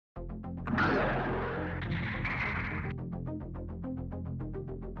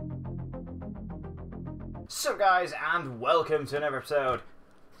So guys, and welcome to another episode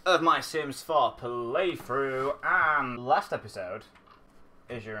of my Sims 4 playthrough. And last episode,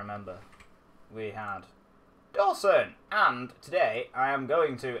 as you remember, we had Dawson, and today I am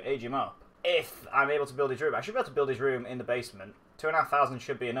going to age him up. If I'm able to build his room, I should be able to build his room in the basement. 2,500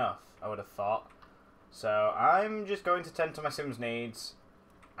 should be enough, I would have thought. So I'm just going to tend to my Sims needs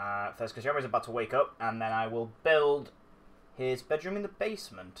first, because Yami's about to wake up, and then I will build his bedroom in the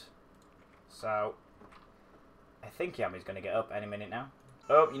basement. So I think Yami's going to get up any minute now.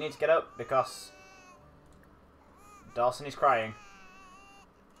 Oh, you need to get up because Dawson is crying.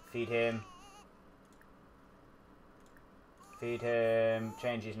 Feed him. Feed him.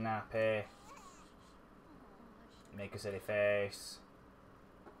 Change his nappy. Make a silly face.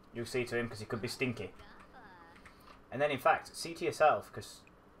 You see to him because he could be stinky. And then in fact, see to yourself because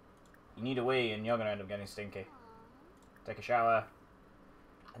you need a wee and you're going to end up getting stinky. Take a shower.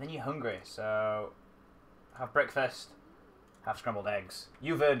 And then you're hungry, so have breakfast, have scrambled eggs.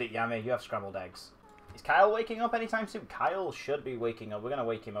 You've earned it, Yami. You have scrambled eggs. Is Kyle waking up anytime soon? Kyle should be waking up. We're going to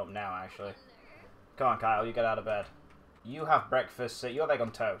wake him up now, actually. Come on, Kyle. You get out of bed. You have breakfast. So you have egg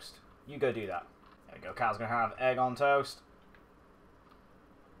on toast. You go do that. There we go. Kyle's going to have egg on toast.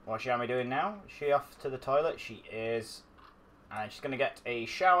 What's Yami doing now? Is she off to the toilet? She is. And she's going to get a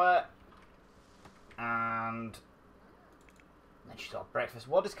shower. And then she's got breakfast.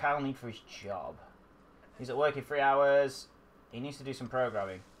 What does Kyle need for his job? He's at work in 3 hours. He needs to do some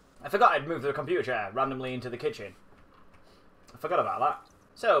programming. I forgot I'd moved the computer chair randomly into the kitchen. I forgot about that.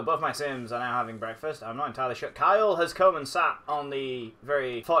 So, both my Sims are now having breakfast. I'm not entirely sure. Kyle has come and sat on the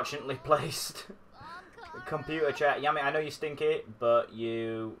very fortunately placed computer chair. Yami, I know you're stinky, but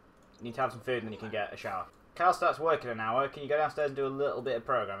you need to have some food and then you can get a shower. Kyle starts work in an hour. Can you go downstairs and do a little bit of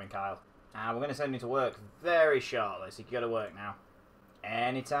programming, Kyle? And we're going to send you to work very shortly, so you can go to work now.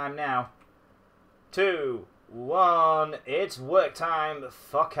 Anytime now. 2, 1, it's work time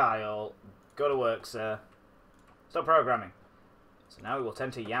for Kyle. Go to work, sir. Stop programming. So now we will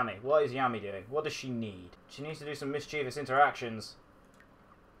tend to Yami. What is Yami doing? What does she need? She needs to do some mischievous interactions.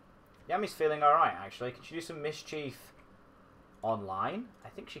 Yami's feeling alright, actually. Can she do some mischief online? I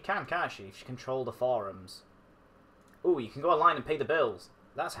think she can, can't she? If she control the forums. Ooh, you can go online and pay the bills.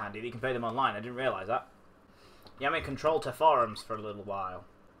 That's handy that you can pay them online. I didn't realise that. Yami controlled her forums for a little while.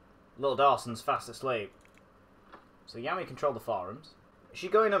 Little Dawson's fast asleep. So Yami controlled the forums. Is she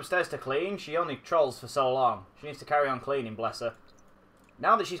going upstairs to clean? She only trolls for so long. She needs to carry on cleaning, bless her.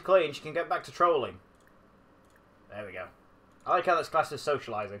 Now that she's clean, she can get back to trolling. There we go. I like how that's classed as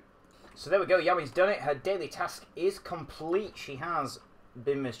socialising. So there we go, Yami's done it. Her daily task is complete. She has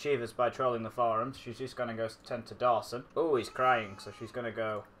been mischievous by trolling the forums. She's just going to go tend to Dawson. Oh, he's crying, so she's going to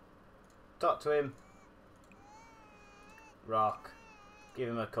go talk to him. Rock. Give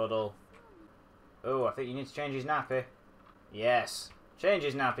him a cuddle. Oh, I think you need to change his nappy. Yes. Change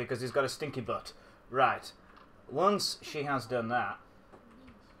his nappy because he's got a stinky butt. Right. Once she has done that,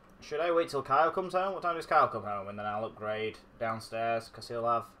 should I wait till Kyle comes home? What time does Kyle come home? And then I'll upgrade downstairs because he'll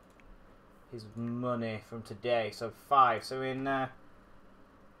have his money from today. So 5. So in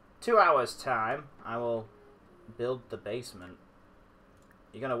 2 hours' time, I will build the basement.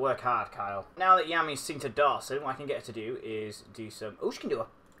 You're going to work hard, Kyle. Now that Yami's seen to Dawson, what I can get her to do is do some... Oh, she can do a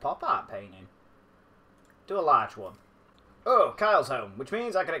pop art painting. Do a large one. Oh, Kyle's home, which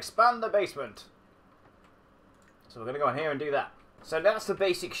means I can expand the basement. So we're going to go in here and do that. So that's the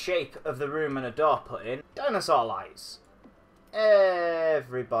basic shape of the room and a door put in. Dinosaur lights.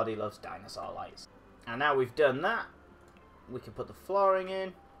 Everybody loves dinosaur lights. And now we've done that, we can put the flooring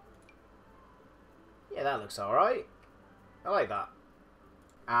in. Yeah, that looks alright. I like that.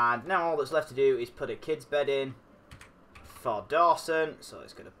 And now all that's left to do is put a kid's bed in for Dawson. So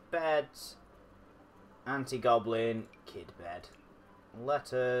let's go to beds. Anti-goblin kid bed.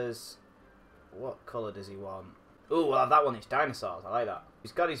 Letters. What colour does he want? Ooh, we'll have that one. It's dinosaurs. I like that.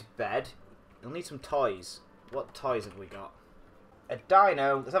 He's got his bed. He'll need some toys. What toys have we got? A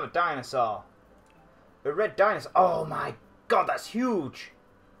dino. Let's have a dinosaur. A red dinosaur. Oh my god, that's huge.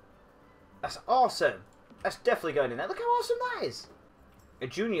 That's awesome. That's definitely going in there. Look how awesome that is. A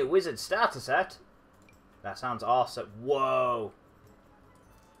junior wizard starter set. That sounds awesome. Whoa.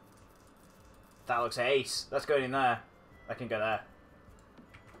 That looks ace. That's going in there. That can go there.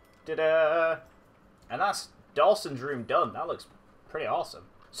 Ta-da! And that's Dawson's room done. That looks pretty awesome.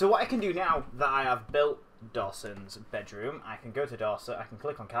 So what I can do now that I have built Dawson's bedroom, I can go to Dawson. I can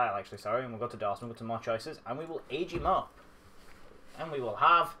click on Kyle, actually, sorry. And we'll go to Dawson. We'll go to more choices. And we will age him up. And we will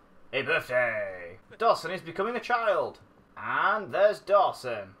have a birthday. Dawson is becoming a child. And there's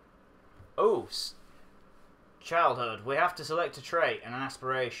Dawson. Oh, childhood. We have to select a trait and an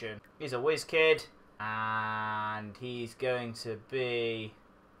aspiration. He's a whiz kid, And he's going to be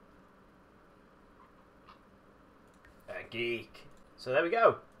a geek. So there we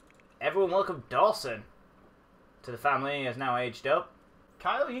go. Everyone welcome Dawson to the family. He has now aged up.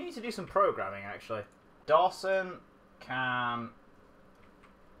 Kyle, you need to do some programming, actually. Dawson can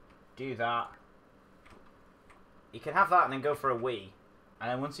do that. He can have that and then go for a wee.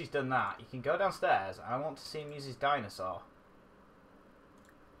 And then once he's done that, he can go downstairs. And I want to see him use his dinosaur.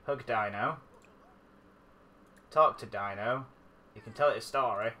 Hug Dino. Talk to Dino. You can tell it a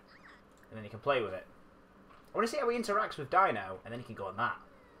story. And then you can play with it. I want to see how he interacts with Dino. And then he can go on that.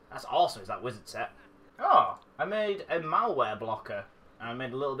 That's awesome, is that wizard set. Oh, I made a malware blocker. And I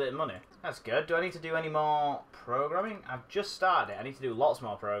made a little bit of money. That's good. Do I need to do any more programming? I've just started it. I need to do lots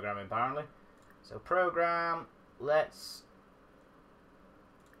more programming, apparently. So program. Let's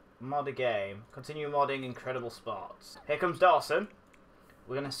mod a game. Continue modding incredible spots. Here comes Dawson.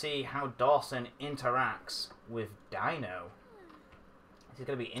 We're going to see how Dawson interacts with Dino. This is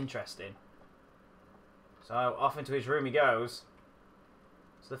going to be interesting. So off into his room he goes.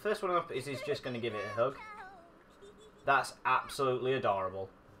 So the first one up is he's just going to give it a hug. That's absolutely adorable.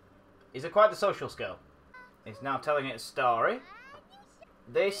 He's quite the social skill. He's now telling it a story.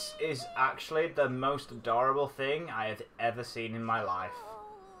 This is actually the most adorable thing I have ever seen in my life.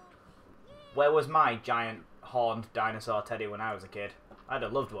 Where was my giant horned dinosaur teddy when I was a kid? I'd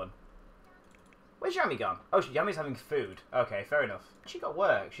have loved one. Where's Yami gone? Oh, Yami's having food. Okay, fair enough. She got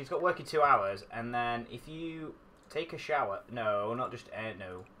work. She's got work in 2 hours. And then if you take a shower... No, not just...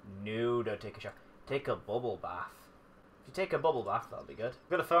 no. No, don't take a shower. Take a bubble bath. If you take a bubble bath, that'll be good.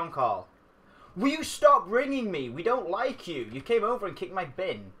 Got a phone call. Will you stop ringing me? We don't like you. You came over and kicked my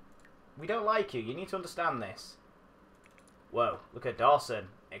bin. We don't like you. You need to understand this. Whoa, look at Dawson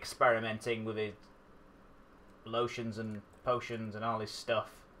experimenting with his lotions and potions and all this stuff.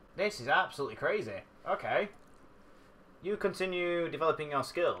 This is absolutely crazy. Okay. You continue developing your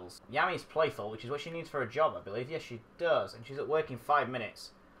skills. Yami's playful, which is what she needs for a job, I believe. Yes, she does. And she's at work in 5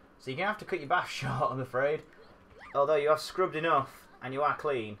 minutes. So you're going to have to cut your bath short, I'm afraid. Although you have scrubbed enough and you are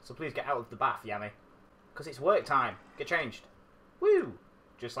clean. So please get out of the bath, Yami. Because it's work time. Get changed. Woo!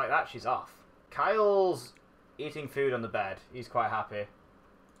 Just like that, she's off. Kyle's eating food on the bed. He's quite happy.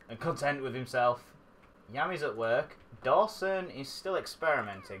 And content with himself. Yami's at work. Dawson is still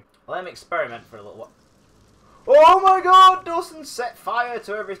experimenting. Let him experiment for a little while. Oh my god! Dawson set fire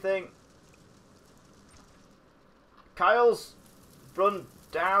to everything. Kyle's run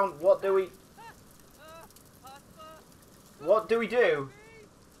down. What do we... What do we do?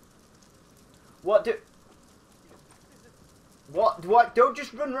 What do... What? Don't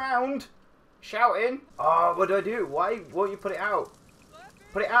just run round shouting. Oh, what do I do? Why won't you put it out?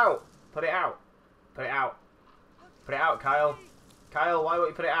 Put it out. Put it out. Put it out. Put it out, Kyle. Kyle, why won't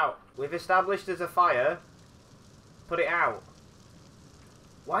you put it out? We've established there's a fire. Put it out.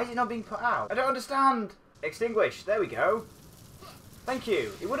 Why is it not being put out? I don't understand. Extinguish. There we go. Thank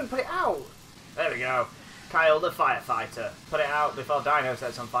you. It wouldn't put it out. There we go. Kyle, the firefighter. Put it out before Dino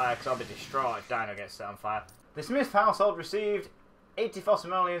sets on fire, because I'll be distraught if Dino gets set on fire. The Smith household received 84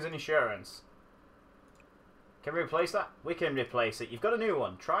 simoleons in insurance. Can we replace that? We can replace it. You've got a new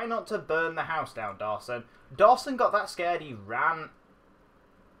one. Try not to burn the house down, Dawson. Dawson got that scared he ran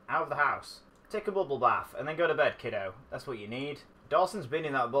out of the house. Take a bubble bath and then go to bed, kiddo. That's what you need. Dawson's been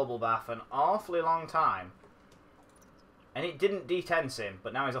in that bubble bath an awfully long time. And it didn't detense him,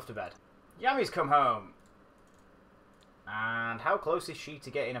 but now he's off to bed. Yami's come home. And how close is she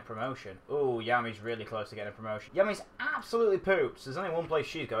to getting a promotion? Oh, Yami's really close to getting a promotion. Yami's absolutely pooped. There's only one place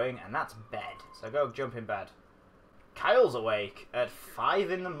she's going, and that's bed. So go jump in bed. Kyle's awake at 5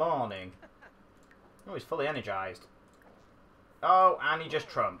 in the morning. Oh, he's fully energized. Oh, and he just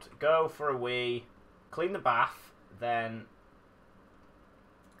trumped. Go for a wee. Clean the bath. Then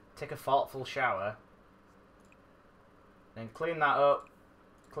take a thoughtful shower. Then clean that up.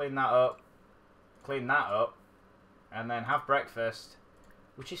 Clean that up. Clean that up. And then have breakfast,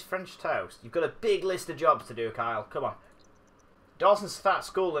 which is French toast. You've got a big list of jobs to do, Kyle. Come on. Dawson's start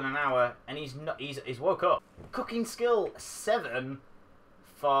school in an hour, and he's woke up. Cooking skill 7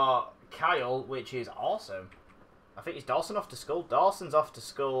 for Kyle, which is awesome. I think is Dawson off to school? Dawson's off to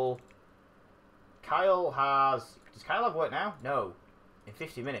school. Kyle has... Does Kyle have work now? No. In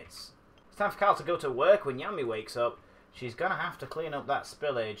 50 minutes. It's time for Kyle to go to work when Yami wakes up. She's going to have to clean up that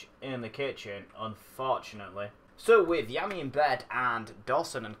spillage in the kitchen, unfortunately. So with Yami in bed and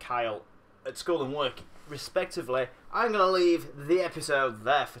Dawson and Kyle at school and work, respectively, I'm going to leave the episode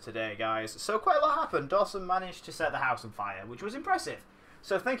there for today, guys. So quite a lot happened. Dawson managed to set the house on fire, which was impressive.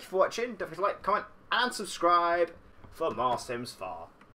 So thank you for watching. Don't forget to like, comment, and subscribe for more Sims 4.